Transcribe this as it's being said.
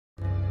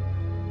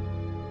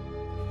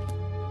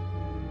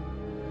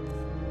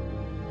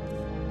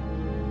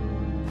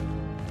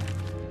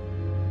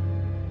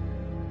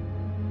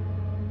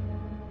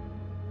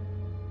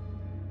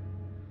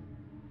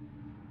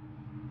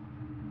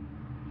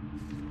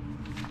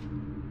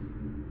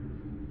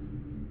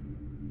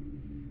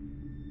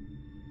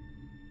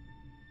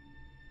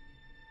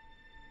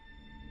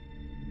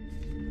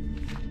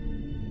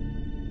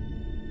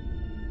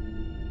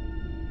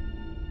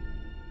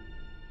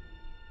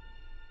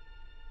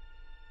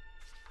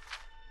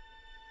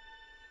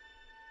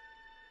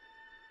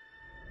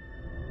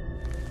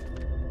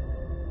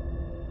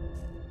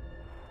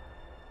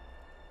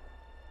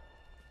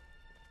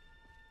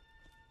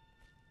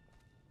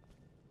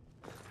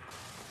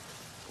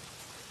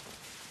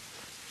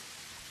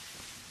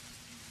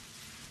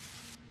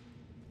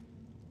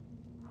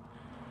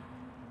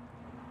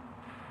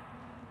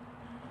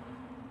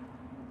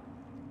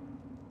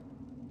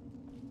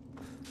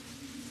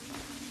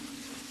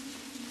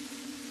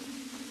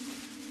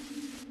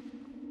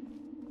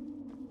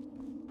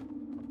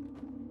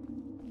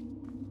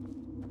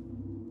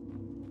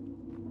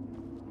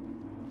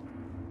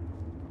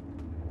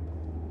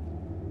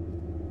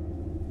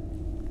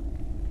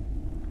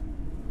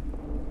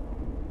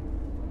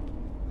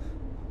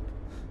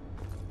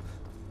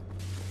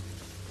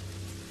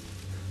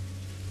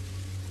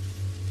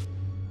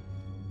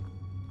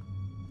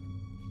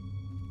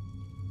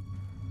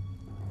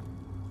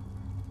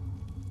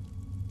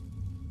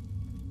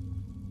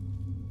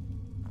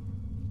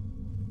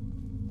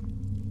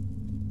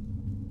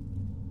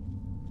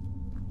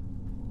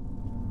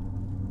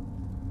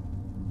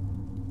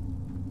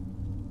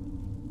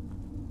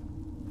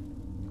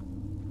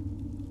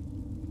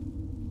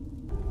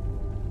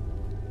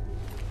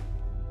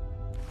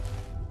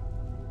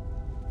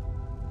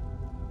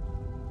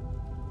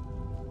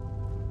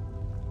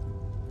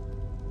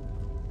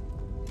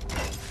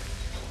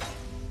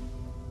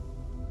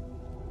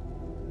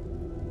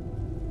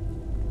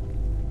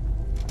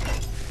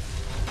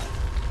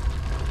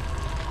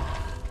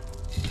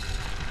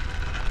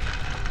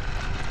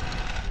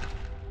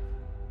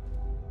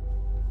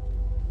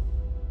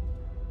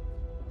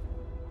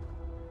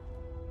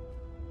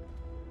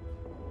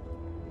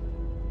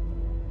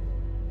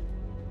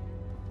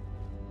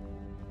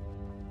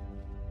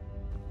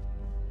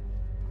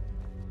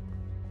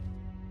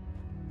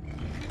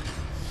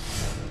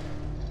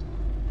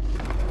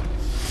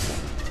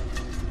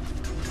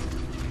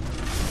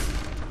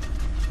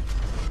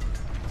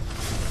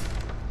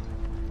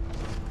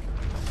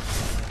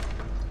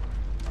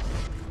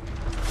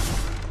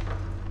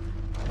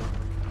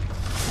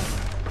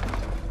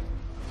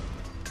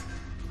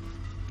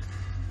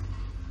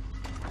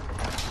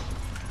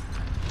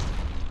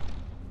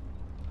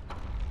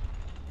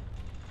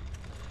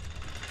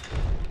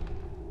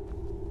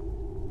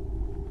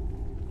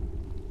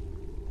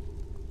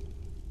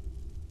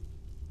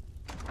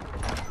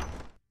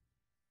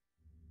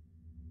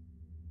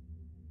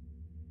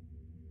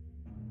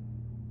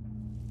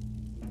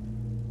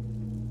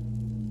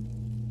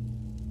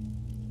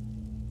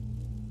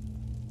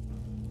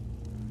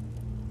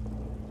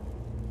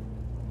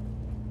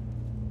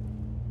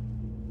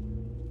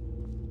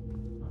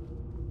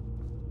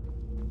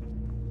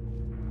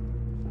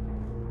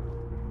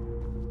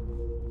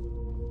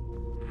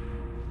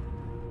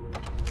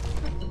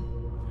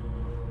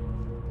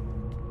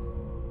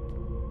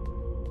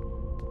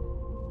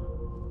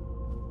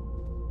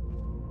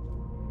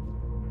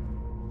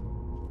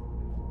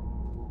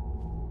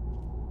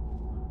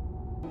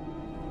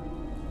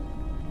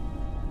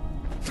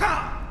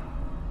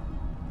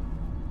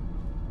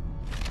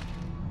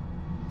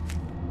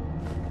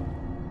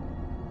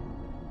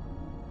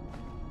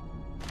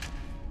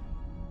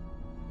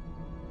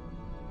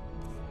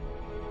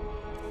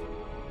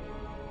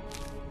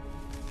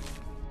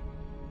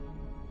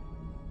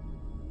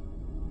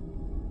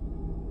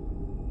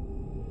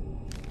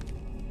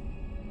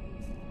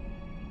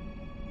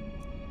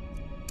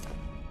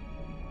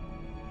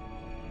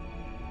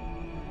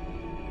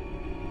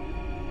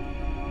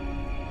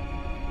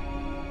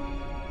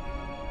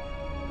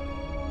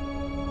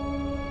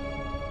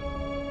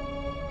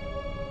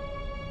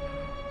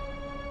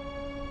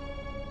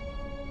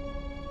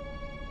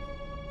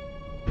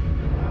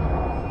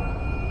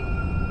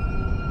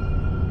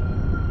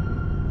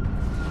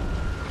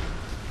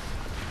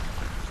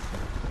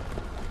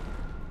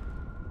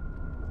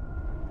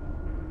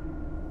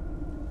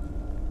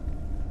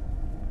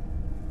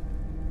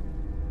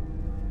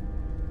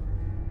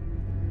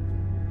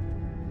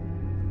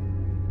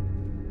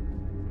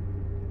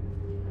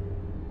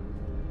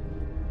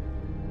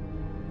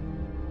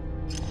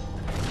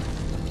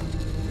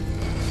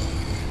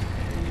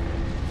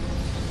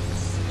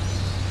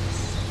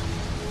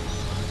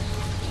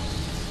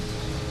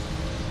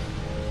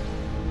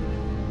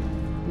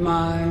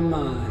My,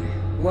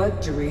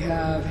 what do we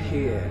have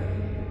here?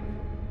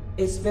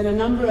 It's been a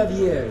number of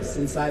years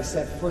since I've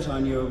set foot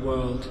on your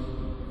world.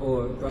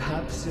 Or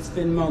perhaps it's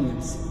been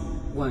moments.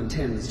 One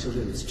tends to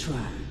lose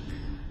track.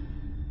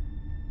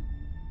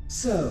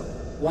 So,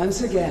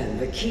 once again,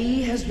 the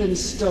key has been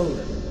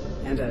stolen,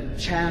 and a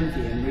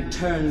champion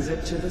returns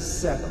it to the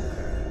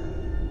sepulchre.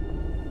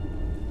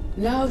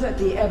 Now that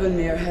the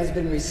Ebonmere has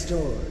been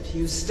restored,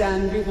 you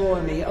stand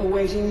before me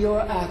awaiting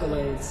your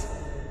accolades.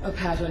 A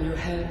pat on your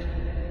head,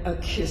 a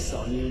kiss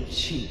on your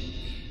cheek.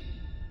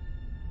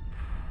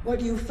 What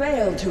you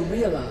fail to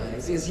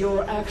realize is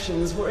your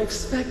actions were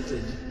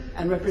expected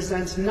and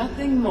represent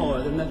nothing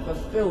more than the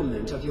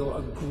fulfillment of your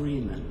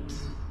agreement.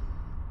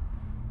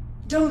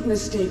 Don't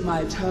mistake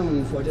my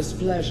tone for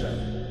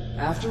displeasure.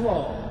 After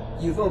all,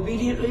 you've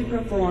obediently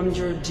performed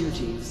your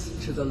duties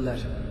to the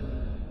letter.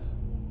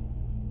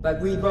 But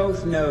we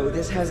both know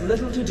this has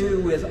little to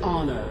do with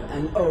honor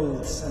and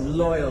oaths and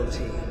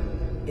loyalty.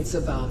 It's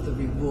about the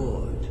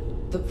reward,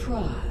 the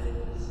prize.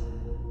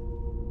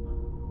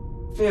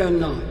 Fear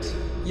not.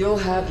 You'll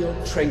have your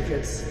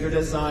trinkets, your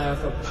desire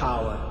for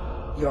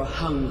power, your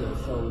hunger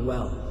for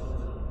wealth.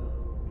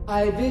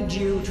 I bid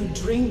you to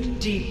drink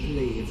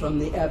deeply from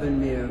the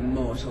Ebonmere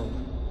mortal,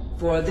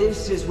 for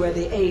this is where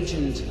the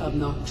agent of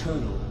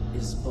Nocturnal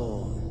is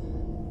born.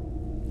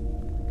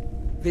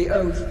 The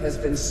oath has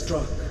been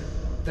struck,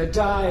 the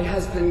die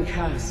has been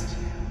cast,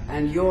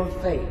 and your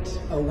fate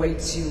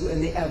awaits you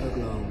in the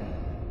Everglow.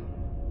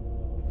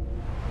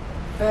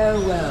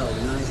 Farewell,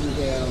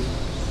 Nightingale.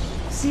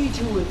 See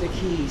to it the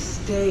key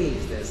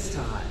stays this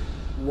time,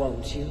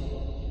 won't you?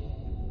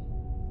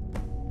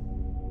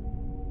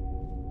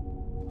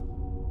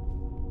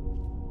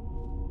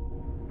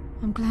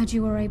 I'm glad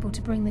you were able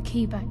to bring the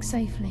key back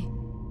safely.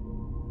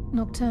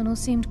 Nocturnal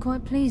seemed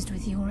quite pleased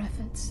with your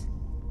efforts.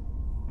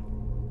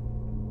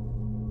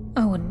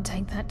 I wouldn't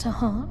take that to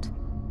heart.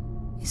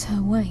 It's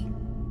her way.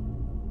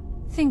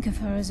 Think of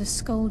her as a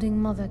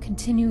scolding mother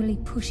continually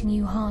pushing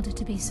you harder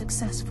to be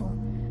successful,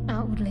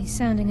 outwardly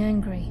sounding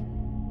angry,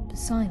 but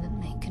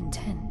silently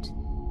content.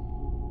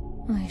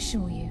 I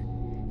assure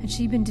you, had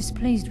she been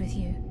displeased with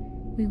you,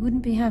 we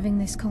wouldn't be having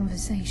this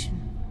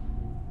conversation.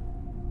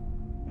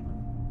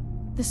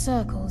 The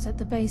circles at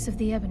the base of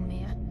the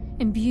Ebonmere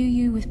imbue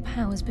you with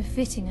powers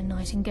befitting a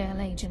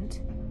Nightingale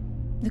agent.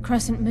 The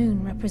crescent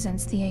moon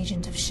represents the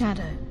agent of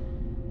shadow,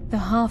 the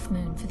half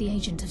moon for the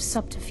agent of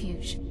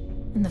subterfuge,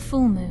 and the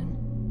full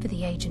moon for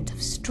the agent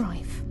of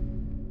strife.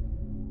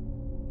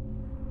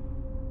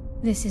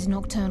 This is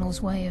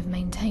Nocturnal's way of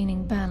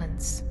maintaining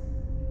balance.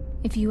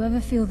 If you ever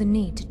feel the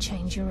need to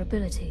change your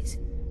abilities,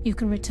 you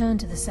can return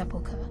to the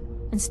Sepulchre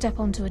and step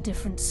onto a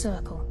different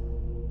circle.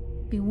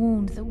 Be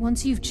warned that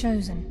once you've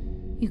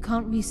chosen, you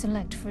can't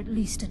reselect for at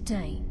least a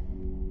day.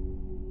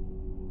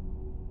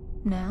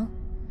 Now,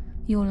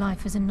 your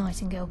life as a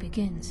Nightingale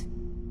begins.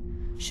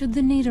 Should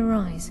the need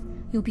arise,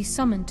 you'll be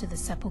summoned to the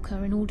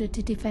Sepulchre in order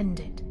to defend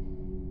it.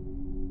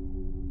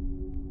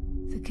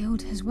 The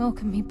Guild has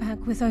welcomed me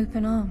back with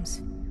open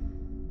arms.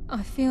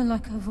 I feel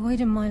like a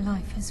void in my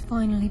life has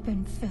finally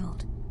been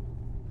filled.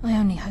 I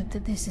only hope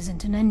that this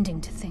isn't an ending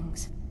to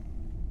things,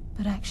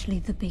 but actually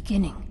the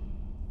beginning.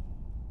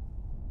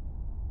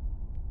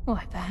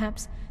 Why,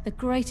 perhaps the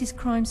greatest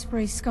crime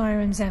spree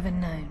Skyrim's ever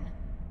known.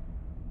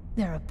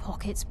 There are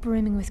pockets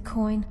brimming with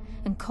coin,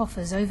 and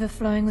coffers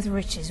overflowing with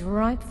riches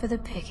ripe for the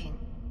picking.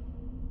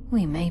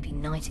 We may be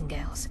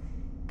Nightingales,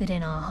 but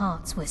in our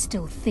hearts we're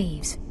still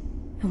thieves,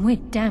 and we're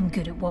damn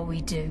good at what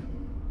we do.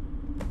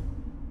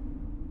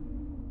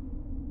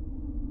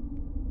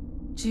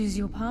 Choose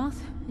your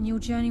path, and your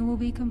journey will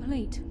be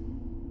complete.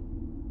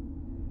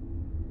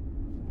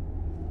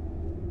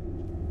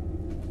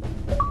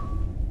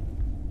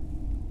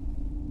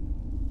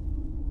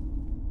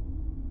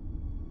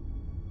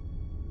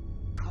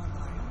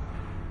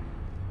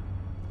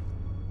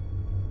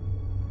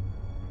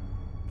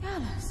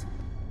 Gallus!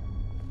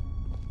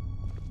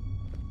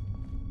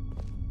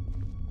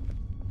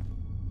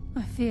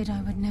 I feared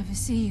I would never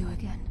see you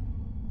again.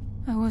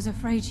 I was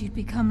afraid you'd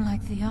become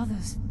like the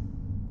others.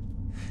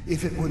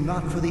 If it were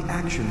not for the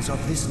actions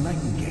of this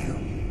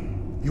nightingale,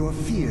 your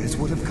fears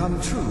would have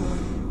come true.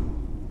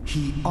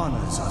 He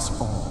honors us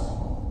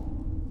all.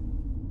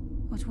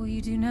 What will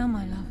you do now,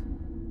 my love?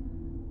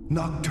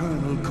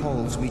 Nocturnal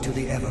calls me to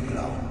the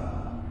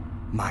Everglow.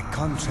 My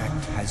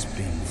contract has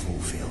been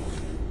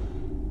fulfilled.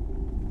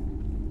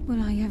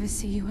 Will I ever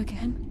see you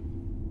again?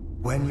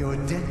 When your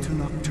debt to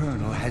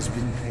Nocturnal has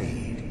been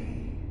paid,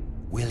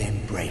 we'll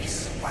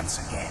embrace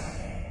once again.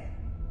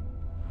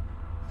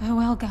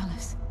 Farewell,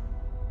 Gallus.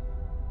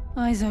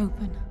 Eyes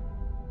open.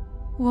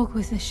 Walk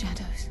with the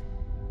shadows.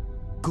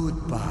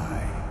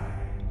 Goodbye.